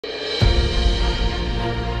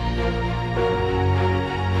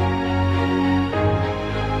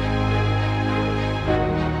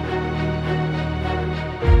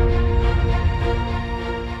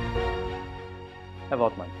Herr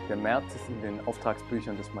Wortmann, der März ist in den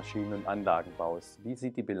Auftragsbüchern des Maschinen- und Anlagenbaus. Wie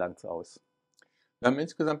sieht die Bilanz aus? Wir haben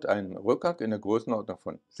insgesamt einen Rückgang in der Größenordnung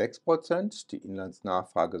von 6%. Die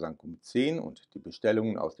Inlandsnachfrage sank um 10 und die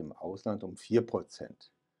Bestellungen aus dem Ausland um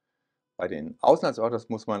 4%. Bei den Auslandsorders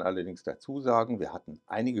muss man allerdings dazu sagen, wir hatten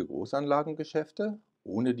einige Großanlagengeschäfte.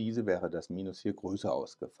 Ohne diese wäre das Minus hier größer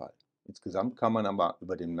ausgefallen. Insgesamt kann man aber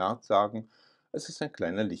über den März sagen, es ist ein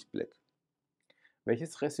kleiner Lichtblick.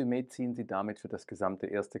 Welches Resümee ziehen Sie damit für das gesamte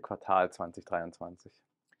erste Quartal 2023?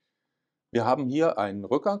 Wir haben hier einen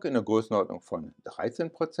Rückgang in der Größenordnung von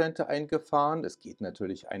 13% eingefahren. Es geht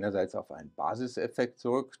natürlich einerseits auf einen Basiseffekt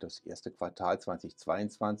zurück. Das erste Quartal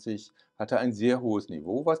 2022 hatte ein sehr hohes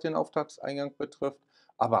Niveau, was den Auftragseingang betrifft.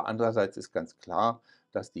 Aber andererseits ist ganz klar,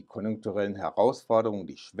 dass die konjunkturellen Herausforderungen,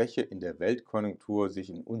 die Schwäche in der Weltkonjunktur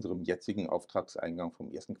sich in unserem jetzigen Auftragseingang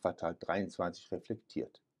vom ersten Quartal 2023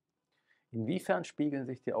 reflektiert. Inwiefern spiegeln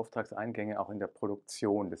sich die Auftragseingänge auch in der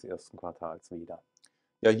Produktion des ersten Quartals wider?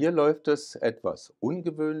 Ja, hier läuft es etwas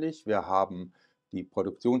ungewöhnlich. Wir haben die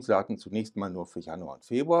Produktionsdaten zunächst mal nur für Januar und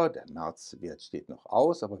Februar. Der Märzwert steht noch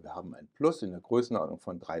aus, aber wir haben ein Plus in der Größenordnung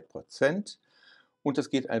von 3%. Und es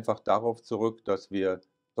geht einfach darauf zurück, dass wir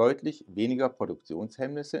deutlich weniger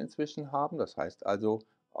Produktionshemmnisse inzwischen haben. Das heißt also,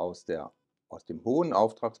 aus dem hohen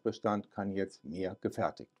Auftragsbestand kann jetzt mehr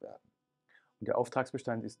gefertigt werden. Und der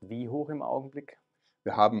Auftragsbestand ist wie hoch im Augenblick?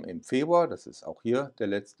 Wir haben im Februar, das ist auch hier der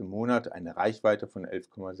letzte Monat, eine Reichweite von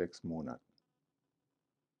 11,6 Monaten.